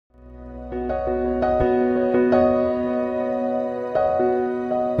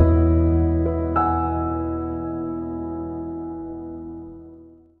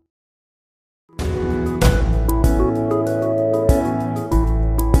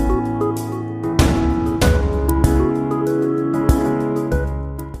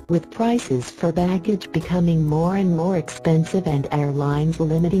With prices for baggage becoming more and more expensive and airlines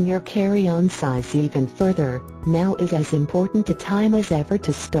limiting your carry-on size even further, now is as important a time as ever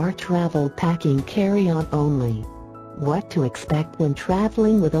to start travel packing carry-on only. What to expect when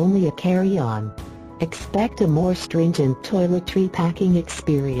traveling with only a carry-on? Expect a more stringent toiletry packing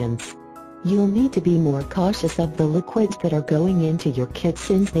experience. You'll need to be more cautious of the liquids that are going into your kit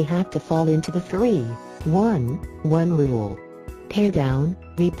since they have to fall into the 3-1-1 rule. Pare down,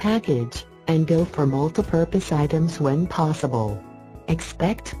 repackage, and go for multi-purpose items when possible.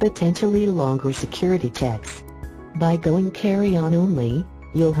 Expect potentially longer security checks. By going carry-on only,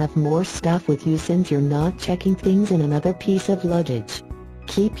 you'll have more stuff with you since you're not checking things in another piece of luggage.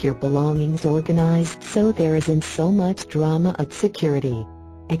 Keep your belongings organized so there isn't so much drama at security.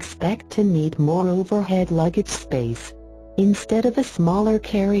 Expect to need more overhead luggage space. Instead of a smaller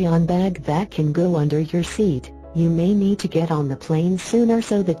carry-on bag that can go under your seat, you may need to get on the plane sooner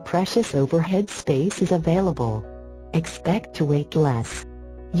so that precious overhead space is available. Expect to wait less.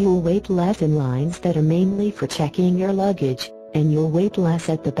 You'll wait less in lines that are mainly for checking your luggage, and you'll wait less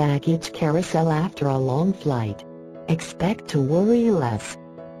at the baggage carousel after a long flight. Expect to worry less.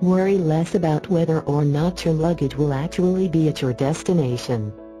 Worry less about whether or not your luggage will actually be at your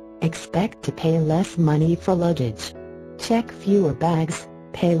destination. Expect to pay less money for luggage. Check fewer bags,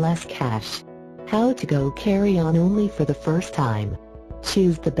 pay less cash. How to go carry-on only for the first time.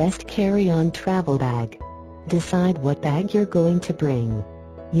 Choose the best carry-on travel bag. Decide what bag you're going to bring.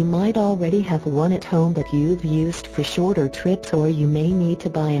 You might already have one at home that you've used for shorter trips, or you may need to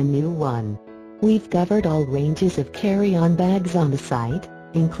buy a new one. We've covered all ranges of carry-on bags on the site,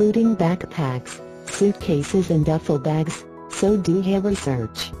 including backpacks, suitcases and duffel bags, so do your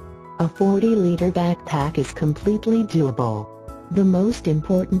research. A 40-liter backpack is completely doable. The most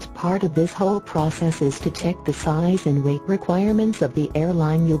important part of this whole process is to check the size and weight requirements of the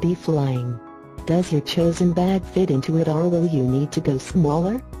airline you'll be flying. Does your chosen bag fit into it, or will you need to go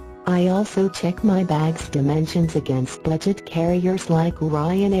smaller? I also check my bag's dimensions against budget carriers like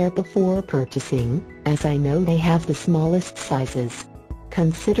Ryanair before purchasing, as I know they have the smallest sizes.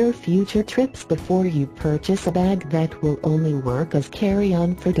 Consider future trips before you purchase a bag that will only work as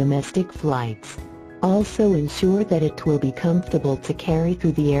carry-on for domestic flights. Also ensure that it will be comfortable to carry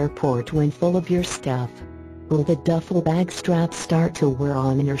through the airport when full of your stuff. Will the duffel bag strap start to wear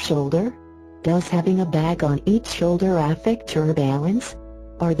on your shoulder? Does having a bag on each shoulder affect your balance?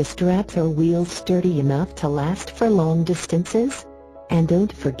 Are the straps or wheels sturdy enough to last for long distances? And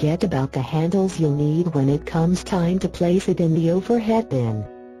don't forget about the handles you'll need when it comes time to place it in the overhead bin.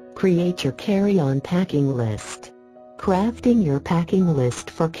 Create your carry-on packing list. Crafting your packing list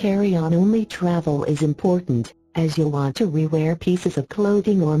for carry-on only travel is important, as you'll want to rewear pieces of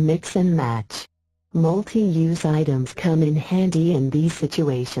clothing or mix and match. Multi-use items come in handy in these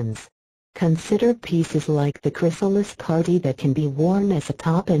situations. Consider pieces like the chrysalis cardi that can be worn as a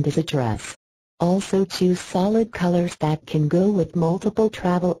top and as a dress. Also choose solid colors that can go with multiple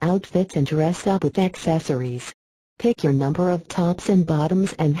travel outfits and dress up with accessories. Pick your number of tops and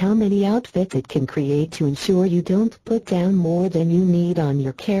bottoms and how many outfits it can create to ensure you don't put down more than you need on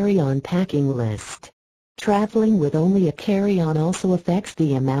your carry-on packing list. Traveling with only a carry-on also affects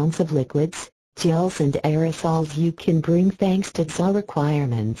the amounts of liquids, gels and aerosols you can bring thanks to ZA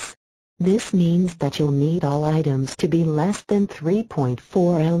requirements. This means that you'll need all items to be less than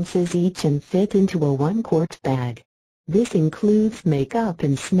 3.4 ounces each and fit into a 1-quart bag. This includes makeup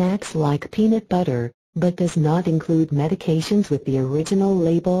and snacks like peanut butter, but does not include medications with the original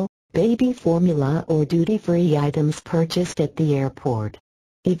label, baby formula or duty-free items purchased at the airport.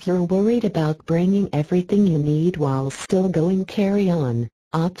 If you're worried about bringing everything you need while still going carry-on,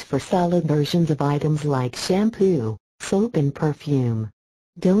 opt for solid versions of items like shampoo, soap and perfume.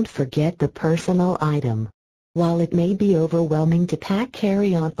 Don't forget the personal item. While it may be overwhelming to pack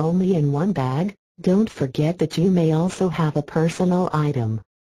carry-on only in one bag, don't forget that you may also have a personal item.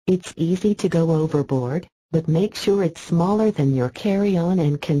 It's easy to go overboard, but make sure it's smaller than your carry-on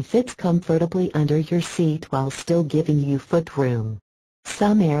and can fit comfortably under your seat while still giving you footroom.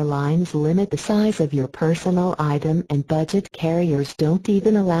 Some airlines limit the size of your personal item and budget carriers don't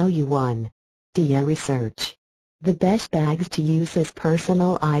even allow you one. Do your research. The best bags to use as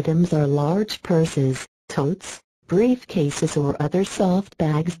personal items are large purses, totes, briefcases or other soft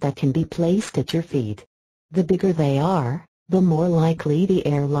bags that can be placed at your feet. The bigger they are, the more likely the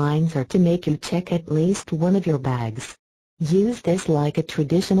airlines are to make you check at least one of your bags. Use this like a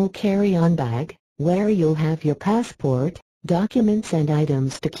traditional carry-on bag, where you'll have your passport, documents and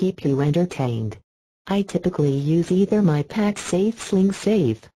items to keep you entertained. I typically use either my PackSafe Sling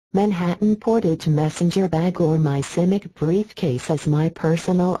Safe, Manhattan Portage Messenger Bag or my CIMIC briefcase as my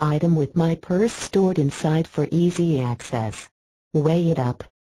personal item with my purse stored inside for easy access. Weigh it up.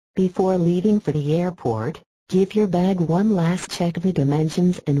 Before leaving for the airport, give your bag one last check of the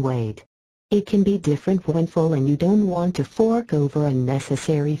dimensions and weight. It can be different when full and you don't want to fork over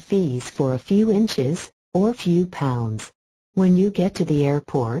unnecessary fees for a few inches, or few pounds. When you get to the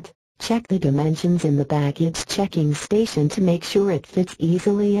airport, check the dimensions in the baggage checking station to make sure it fits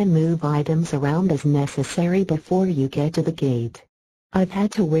easily and move items around as necessary before you get to the gate. I've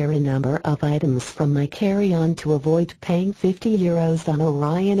had to wear a number of items from my carry-on to avoid paying €50 on a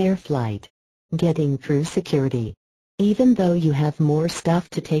Ryanair flight. Getting through security. Even though you have more stuff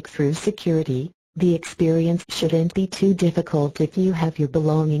to take through security, the experience shouldn't be too difficult if you have your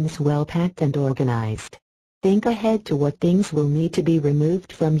belongings well packed and organized. Think ahead to what things will need to be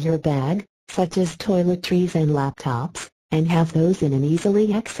removed from your bag, such as toiletries and laptops, and have those in an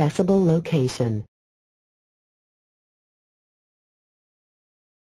easily accessible location.